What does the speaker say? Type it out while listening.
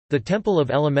The Temple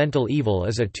of Elemental Evil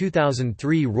is a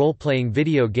 2003 role-playing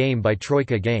video game by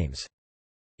Troika Games.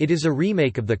 It is a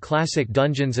remake of the classic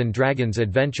Dungeons & Dragons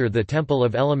adventure The Temple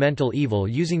of Elemental Evil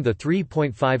using the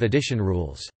 3.5 edition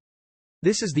rules.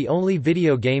 This is the only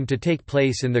video game to take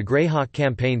place in the Greyhawk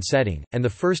campaign setting, and the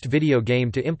first video game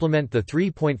to implement the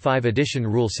 3.5 edition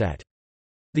rule set.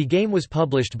 The game was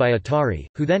published by Atari,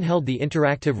 who then held the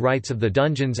interactive rights of the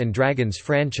Dungeons & Dragons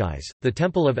franchise. The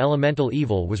Temple of Elemental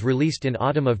Evil was released in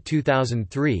autumn of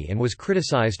 2003 and was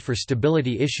criticized for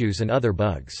stability issues and other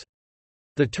bugs.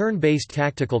 The turn-based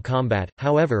tactical combat,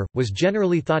 however, was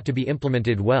generally thought to be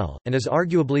implemented well, and is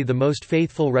arguably the most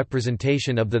faithful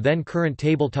representation of the then-current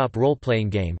tabletop role-playing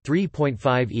game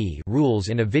 3.5e rules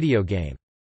in a video game.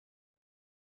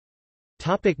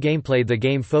 Gameplay. The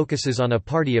game focuses on a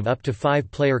party of up to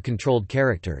 5 player-controlled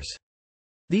characters.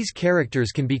 These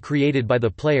characters can be created by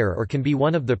the player or can be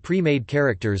one of the pre-made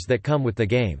characters that come with the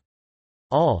game.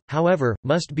 All, however,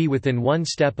 must be within one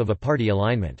step of a party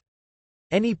alignment.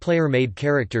 Any player-made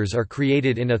characters are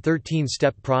created in a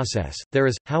 13-step process. There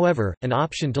is, however, an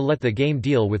option to let the game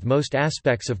deal with most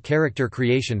aspects of character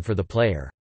creation for the player.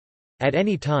 At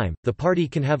any time, the party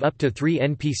can have up to 3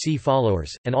 NPC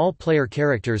followers, and all player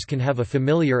characters can have a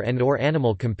familiar and/or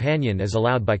animal companion as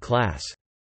allowed by class.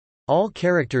 All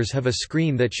characters have a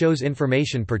screen that shows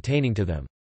information pertaining to them.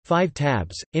 5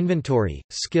 tabs, inventory,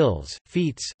 skills,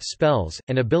 feats, spells,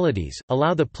 and abilities,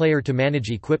 allow the player to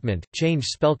manage equipment, change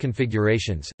spell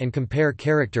configurations, and compare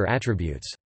character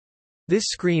attributes. This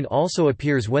screen also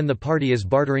appears when the party is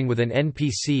bartering with an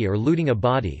NPC or looting a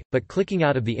body, but clicking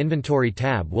out of the inventory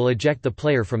tab will eject the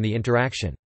player from the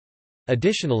interaction.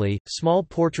 Additionally, small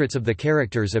portraits of the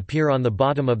characters appear on the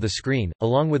bottom of the screen,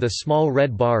 along with a small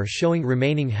red bar showing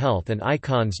remaining health and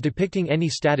icons depicting any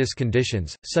status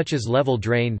conditions, such as level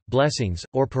drain, blessings,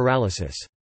 or paralysis.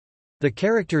 The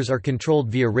characters are controlled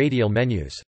via radial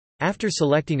menus. After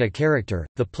selecting a character,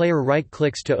 the player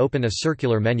right-clicks to open a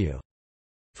circular menu.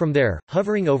 From there,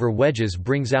 hovering over wedges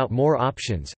brings out more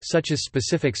options, such as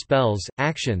specific spells,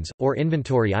 actions, or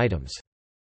inventory items.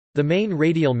 The main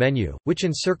radial menu, which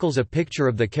encircles a picture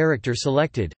of the character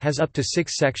selected, has up to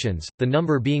 6 sections, the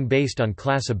number being based on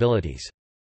class abilities.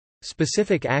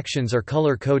 Specific actions are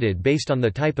color-coded based on the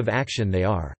type of action they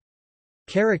are.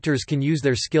 Characters can use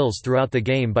their skills throughout the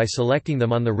game by selecting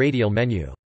them on the radial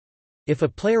menu. If a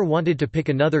player wanted to pick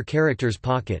another character's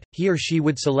pocket, he or she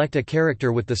would select a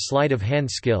character with the sleight of hand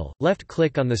skill,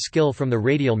 left-click on the skill from the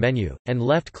radial menu, and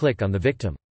left-click on the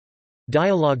victim.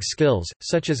 Dialogue skills,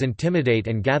 such as Intimidate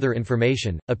and Gather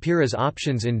Information, appear as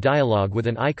options in dialogue with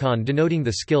an icon denoting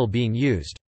the skill being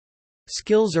used.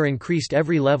 Skills are increased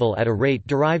every level at a rate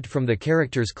derived from the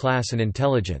character's class and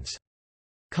intelligence.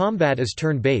 Combat is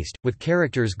turn-based, with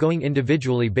characters going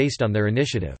individually based on their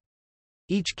initiative.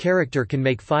 Each character can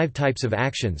make 5 types of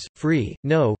actions: free,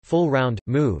 no, full round,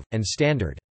 move, and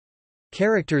standard.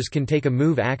 Characters can take a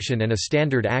move action and a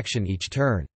standard action each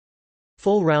turn.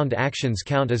 Full round actions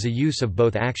count as a use of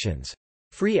both actions.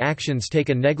 Free actions take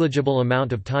a negligible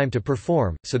amount of time to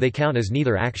perform, so they count as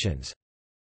neither actions.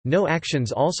 No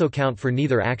actions also count for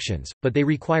neither actions, but they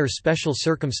require special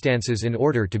circumstances in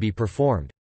order to be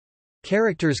performed.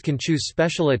 Characters can choose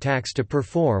special attacks to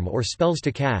perform or spells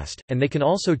to cast, and they can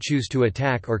also choose to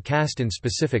attack or cast in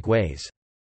specific ways.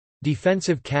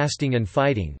 Defensive casting and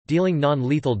fighting, dealing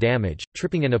non-lethal damage,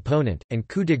 tripping an opponent, and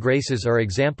coup de graces are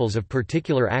examples of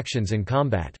particular actions in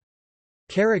combat.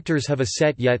 Characters have a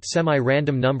set yet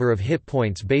semi-random number of hit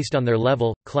points based on their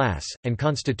level, class, and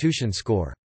constitution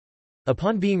score.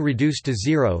 Upon being reduced to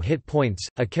 0 hit points,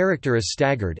 a character is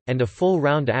staggered, and a full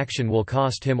round action will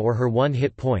cost him or her 1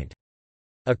 hit point.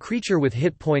 A creature with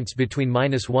hit points between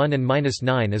 -1 and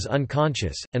 -9 is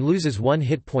unconscious, and loses 1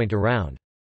 hit point a round.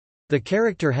 The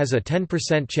character has a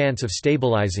 10% chance of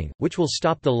stabilizing, which will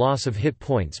stop the loss of hit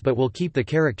points but will keep the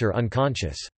character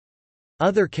unconscious.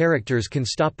 Other characters can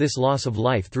stop this loss of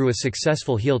life through a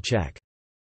successful heal check.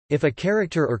 If a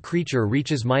character or creature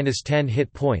reaches -10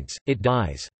 hit points, it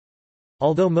dies.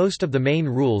 Although most of the main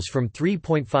rules from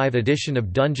 3.5 edition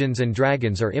of Dungeons &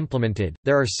 Dragons are implemented,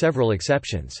 there are several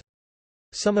exceptions.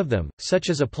 Some of them, such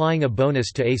as applying a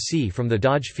bonus to AC from the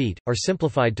dodge feat, are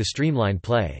simplified to streamline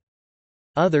play.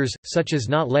 Others, such as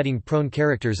not letting prone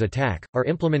characters attack, are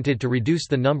implemented to reduce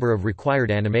the number of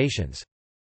required animations.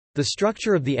 The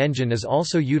structure of the engine is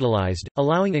also utilized,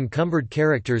 allowing encumbered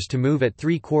characters to move at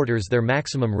 3/4 their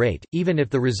maximum rate, even if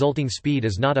the resulting speed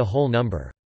is not a whole number.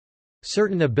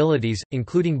 Certain abilities,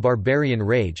 including Barbarian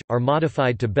Rage, are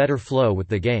modified to better flow with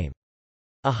the game.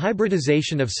 A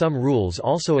hybridization of some rules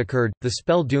also occurred. The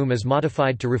spell Doom is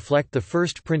modified to reflect the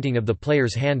first printing of the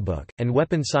player's handbook, and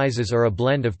weapon sizes are a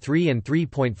blend of 3 and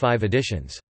 3.5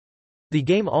 editions. The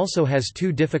game also has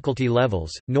 2 difficulty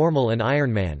levels, Normal and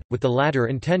Iron Man, with the latter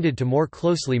intended to more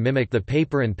closely mimic the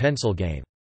paper and pencil game.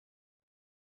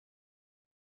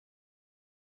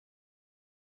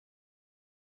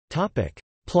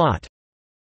 Plot.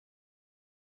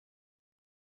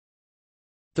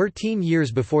 13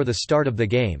 years before the start of the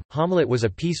game, Hamlet was a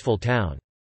peaceful town.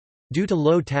 Due to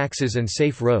low taxes and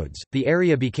safe roads, the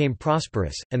area became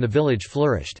prosperous, and the village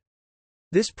flourished.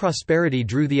 This prosperity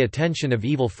drew the attention of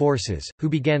evil forces, who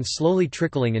began slowly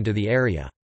trickling into the area.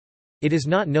 It is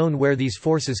not known where these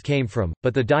forces came from,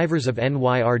 but the divers of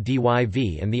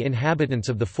Nyrdyv and the inhabitants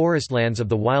of the forestlands of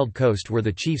the Wild Coast were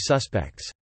the chief suspects.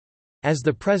 As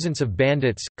the presence of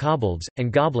bandits, kobolds,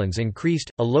 and goblins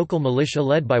increased, a local militia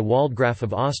led by Waldgraf of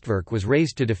Ostwerk was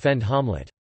raised to defend Hamlet.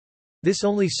 This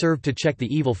only served to check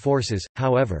the evil forces,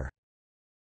 however.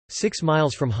 6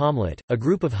 miles from Hamlet, a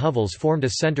group of hovels formed a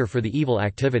center for the evil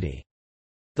activity.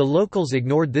 The locals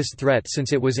ignored this threat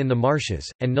since it was in the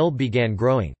marshes, and Nulb began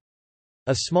growing.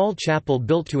 A small chapel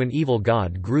built to an evil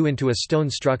god grew into a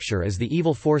stone structure as the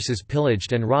evil forces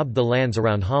pillaged and robbed the lands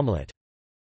around Hamlet.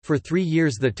 For 3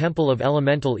 years the Temple of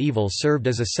Elemental Evil served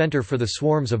as a center for the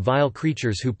swarms of vile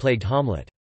creatures who plagued Hamlet.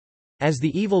 As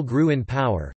the evil grew in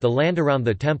power, the land around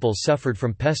the temple suffered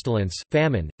from pestilence,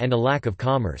 famine, and a lack of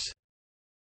commerce.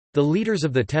 The leaders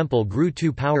of the temple grew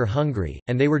too power-hungry,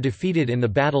 and they were defeated in the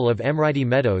Battle of Emridy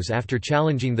Meadows after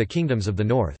challenging the kingdoms of the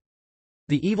north.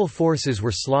 The evil forces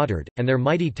were slaughtered, and their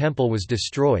mighty temple was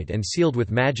destroyed and sealed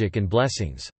with magic and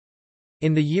blessings.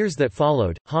 In the years that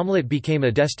followed, Hamlet became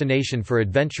a destination for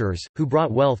adventurers, who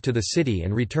brought wealth to the city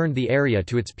and returned the area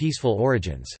to its peaceful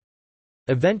origins.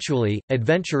 Eventually,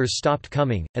 adventurers stopped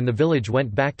coming, and the village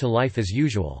went back to life as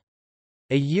usual.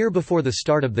 A year before the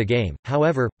start of the game,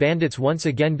 however, bandits once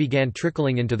again began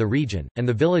trickling into the region, and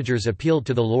the villagers appealed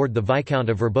to the Lord the Viscount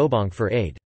of Verbobonk for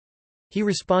aid. He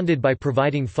responded by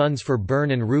providing funds for Byrne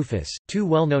and Rufus, 2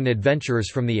 well-known adventurers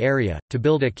from the area, to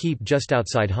build a keep just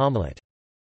outside Hamlet.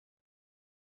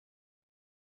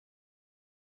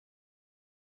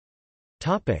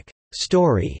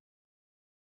 Story.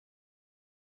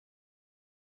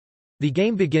 The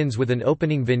game begins with an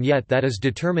opening vignette that is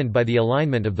determined by the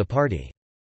alignment of the party.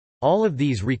 All of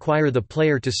these require the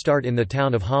player to start in the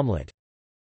town of Hamlet.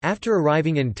 After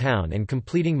arriving in town and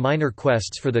completing minor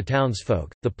quests for the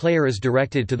townsfolk, the player is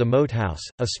directed to the Moat House,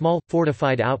 a small,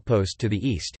 fortified outpost to the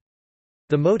east.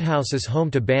 The Moat House is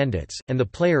home to bandits, and the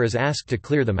player is asked to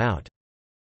clear them out.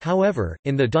 However,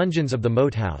 in the dungeons of the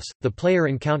Moat House, the player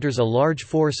encounters a large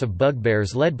force of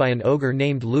bugbears led by an ogre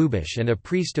named Lubish and a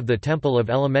priest of the Temple of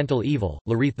Elemental Evil,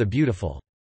 Larith the Beautiful.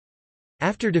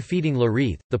 After defeating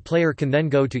Larith, the player can then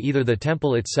go to either the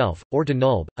temple itself, or to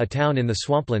Nulb, a town in the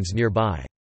swamplands nearby.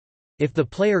 If the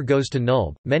player goes to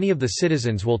Nulb, many of the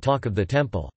citizens will talk of the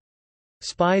temple.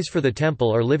 Spies for the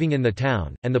temple are living in the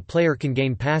town, and the player can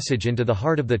gain passage into the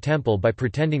heart of the temple by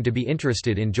pretending to be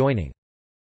interested in joining.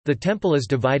 The temple is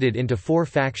divided into 4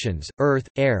 factions: earth,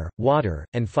 air, water,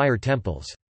 and fire temples.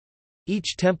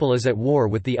 Each temple is at war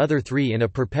with the other 3 in a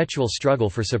perpetual struggle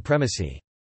for supremacy.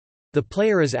 The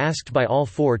player is asked by all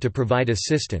 4 to provide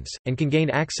assistance, and can gain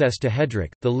access to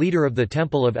Hedrick, the leader of the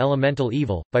Temple of Elemental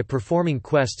Evil, by performing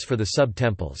quests for the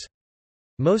sub-temples.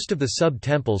 Most of the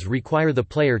sub-temples require the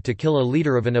player to kill a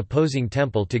leader of an opposing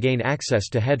temple to gain access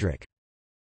to Hedrick.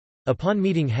 Upon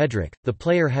meeting Hedrick, the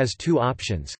player has 2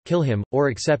 options: kill him, or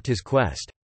accept his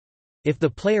quest. If the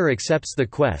player accepts the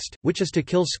quest, which is to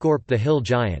kill Scorp the Hill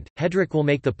Giant, Hedrick will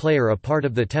make the player a part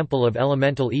of the Temple of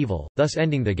Elemental Evil, thus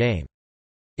ending the game.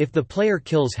 If the player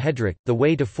kills Hedrick, the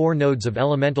way to 4 nodes of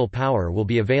elemental power will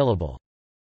be available.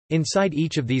 Inside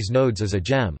each of these nodes is a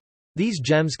gem. These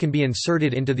gems can be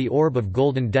inserted into the Orb of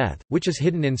Golden Death, which is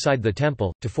hidden inside the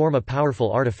temple, to form a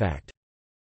powerful artifact.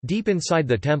 Deep inside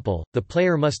the temple, the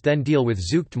player must then deal with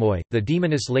Zuchtmoy, the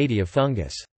demoness lady of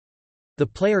fungus. The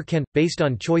player can, based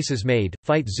on choices made,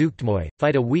 fight Zuchtmoy,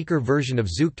 fight a weaker version of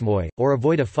Zuchtmoy, or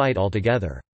avoid a fight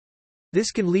altogether.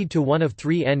 This can lead to one of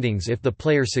 3 endings if the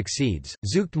player succeeds: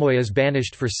 Zuchtmoy is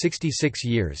banished for 66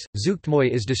 years,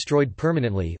 Zuchtmoy is destroyed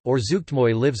permanently, or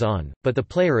Zuchtmoy lives on, but the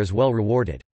player is well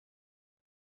rewarded.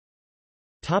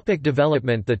 Topic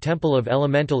development. The Temple of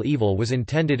Elemental Evil was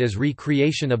intended as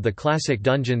recreation of the classic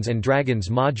Dungeons & Dragons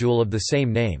module of the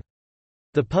same name.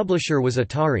 The publisher was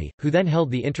Atari, who then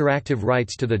held the interactive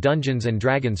rights to the Dungeons &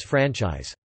 Dragons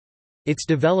franchise. Its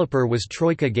developer was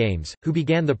Troika Games, who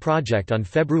began the project on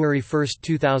February 1,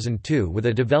 2002 with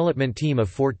a development team of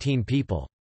 14 people.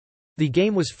 The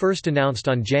game was first announced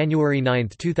on January 9,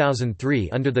 2003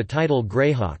 under the title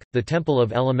Greyhawk, The Temple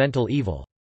of Elemental Evil.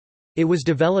 It was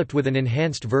developed with an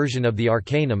enhanced version of the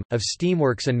Arcanum, of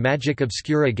Steamworks and Magic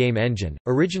Obscura game engine.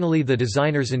 Originally the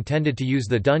designers intended to use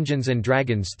the Dungeons &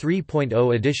 Dragons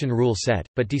 3.0 edition rule set,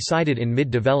 but decided in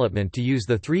mid-development to use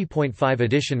the 3.5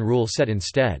 edition rule set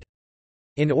instead.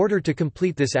 In order to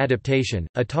complete this adaptation,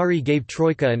 Atari gave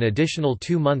Troika an additional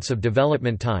 2 months of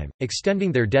development time,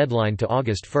 extending their deadline to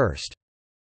August 1.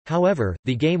 However,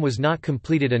 the game was not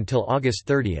completed until August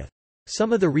 30.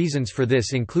 Some of the reasons for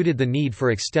this included the need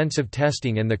for extensive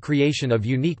testing and the creation of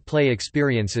unique play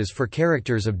experiences for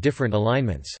characters of different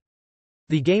alignments.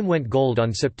 The game went gold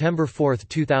on September 4,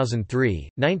 2003,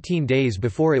 19 days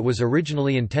before it was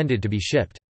originally intended to be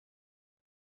shipped.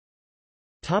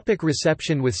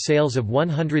 Reception. With sales of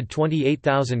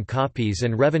 128,000 copies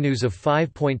and revenues of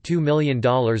 $5.2 million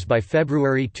by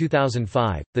February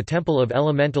 2005, The Temple of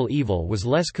Elemental Evil was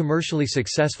less commercially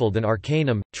successful than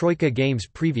Arcanum, Troika Games'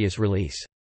 previous release.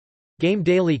 Game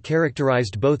Daily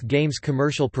characterized both games'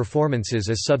 commercial performances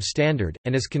as substandard,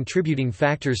 and as contributing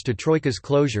factors to Troika's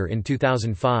closure in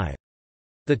 2005.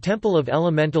 The Temple of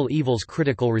Elemental Evil's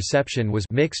critical reception was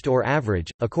mixed or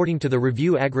average. According to the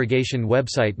review aggregation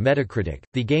website Metacritic,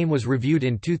 the game was reviewed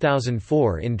in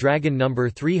 2004 in Dragon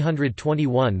number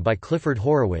 321 by Clifford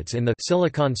Horowitz in the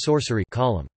Silicon Sorcery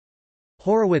column.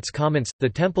 Horowitz comments, "The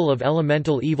Temple of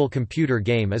Elemental Evil computer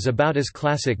game is about as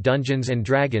classic Dungeons &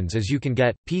 Dragons as you can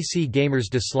get." PC Gamers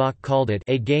Deslock called it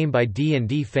a game by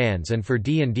D&D fans and for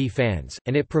D&D fans,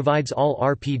 and it provides all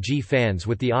RPG fans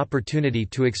with the opportunity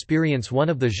to experience one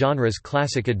of the genre's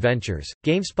classic adventures.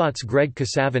 GameSpot's Greg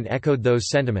Kasavin echoed those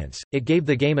sentiments. It gave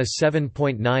the game a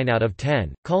 7.9 out of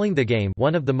 10, calling the game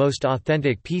one of the most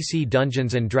authentic PC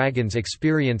Dungeons & Dragons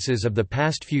experiences of the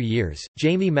past few years.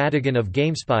 Jamie Madigan of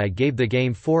GameSpy gave the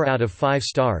game 4 out of 5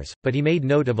 stars, but he made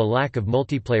note of a lack of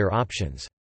multiplayer options.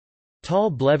 Tal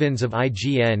Blevins of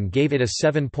IGN gave it a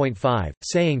 7.5,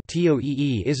 saying,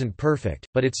 "TOEE isn't perfect,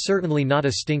 but it's certainly not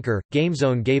a stinker."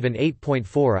 GameZone gave an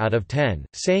 8.4 out of 10,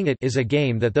 saying it is a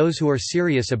game that those who are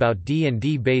serious about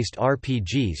D&D-based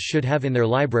RPGs should have in their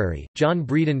library. John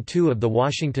Breeden II of The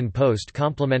Washington Post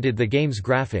complimented the game's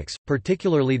graphics,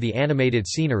 particularly the animated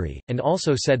scenery, and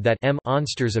also said that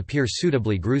monsters appear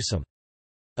suitably gruesome.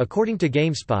 According to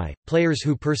GameSpy, players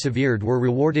who persevered were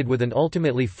rewarded with an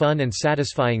ultimately fun and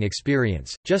satisfying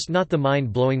experience, just not the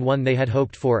mind-blowing one they had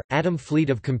hoped for. Adam Fleet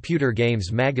of Computer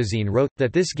Games magazine wrote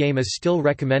that this game is still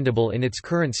recommendable in its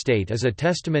current state as a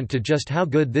testament to just how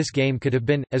good this game could have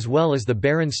been, as well as the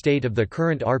barren state of the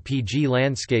current RPG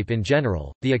landscape in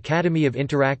general. The Academy of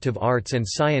Interactive Arts and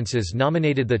Sciences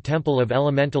nominated The Temple of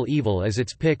Elemental Evil as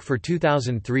its pick for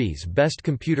 2003's Best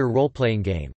Computer Role-Playing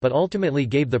Game, but ultimately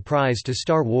gave the prize to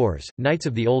Star Wars: Knights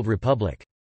of the Old Republic.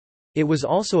 It was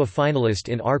also a finalist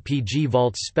in RPG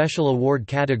Vault's special award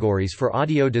categories for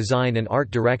audio design and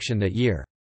art direction that year.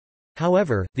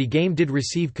 However, the game did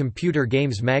receive Computer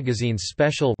Games Magazine's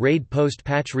special Raid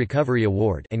Post-Patch Recovery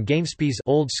Award and GameSpy's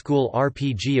Old School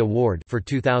RPG Award for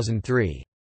 2003.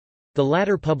 The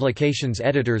latter publication's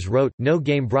editors wrote, "No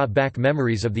game brought back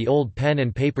memories of the old pen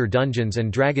and paper Dungeons &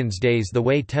 Dragons days the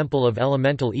way Temple of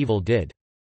Elemental Evil did."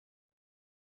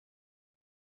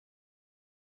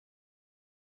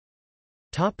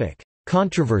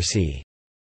 Controversy.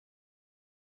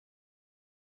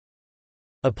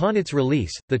 Upon its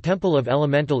release, The Temple of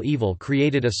Elemental Evil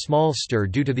created a small stir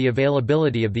due to the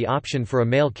availability of the option for a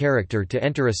male character to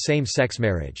enter a same-sex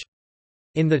marriage.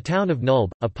 In the town of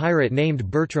Nulb, a pirate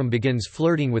named Bertram begins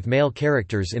flirting with male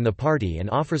characters in the party and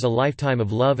offers a lifetime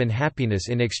of love and happiness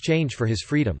in exchange for his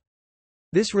freedom.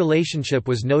 This relationship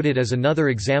was noted as another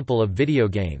example of video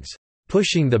games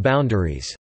pushing the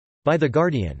boundaries by The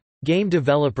Guardian. Game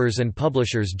developers and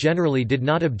publishers generally did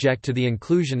not object to the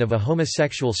inclusion of a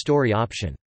homosexual story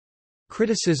option.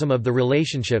 Criticism of the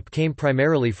relationship came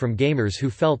primarily from gamers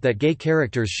who felt that gay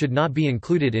characters should not be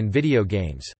included in video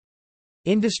games.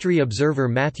 Industry observer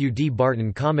Matthew D.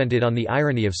 Barton commented on the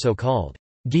irony of so-called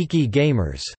geeky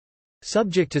gamers,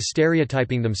 subject to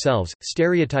stereotyping themselves,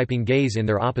 stereotyping gays in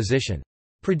their opposition.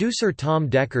 Producer Tom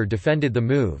Decker defended the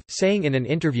move, saying in an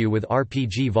interview with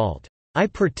RPG Vault, "I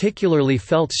particularly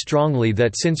felt strongly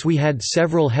that since we had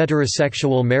several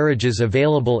heterosexual marriages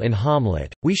available in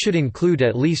Hamlet, we should include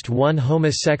at least one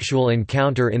homosexual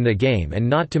encounter in the game and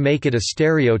not to make it a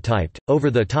stereotyped,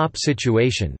 over-the-top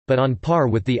situation, but on par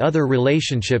with the other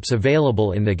relationships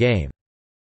available in the game."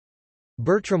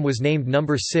 Bertram was named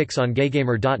number 6 on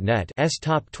GayGamer.net's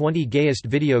top 20 gayest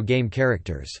video game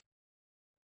characters.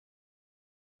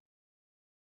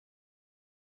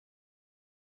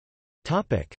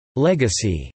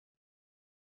 Legacy.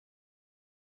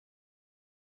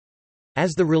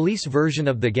 As the release version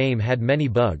of the game had many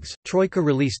bugs, Troika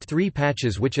released 3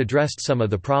 patches which addressed some of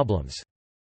the problems.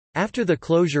 After the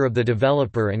closure of the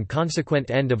developer and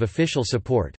consequent end of official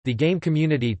support, the game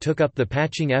community took up the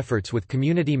patching efforts with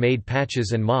community-made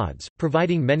patches and mods,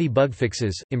 providing many bug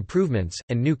fixes, improvements,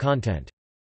 and new content.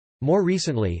 More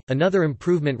recently, another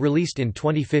improvement released in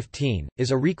 2015,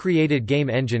 is a recreated game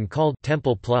engine called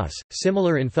Temple Plus,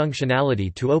 similar in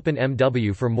functionality to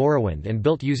OpenMW for Morrowind and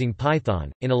built using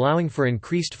Python, in allowing for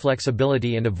increased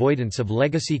flexibility and avoidance of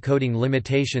legacy coding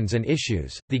limitations and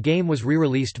issues. The game was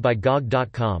re-released by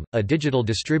GOG.com, a digital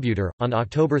distributor, on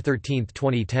October 13,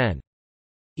 2010.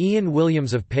 Ian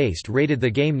Williams of Paste rated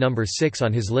the game number 6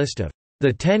 on his list of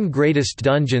the 10 greatest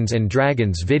Dungeons &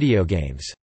 Dragons video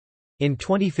games in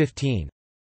 2015.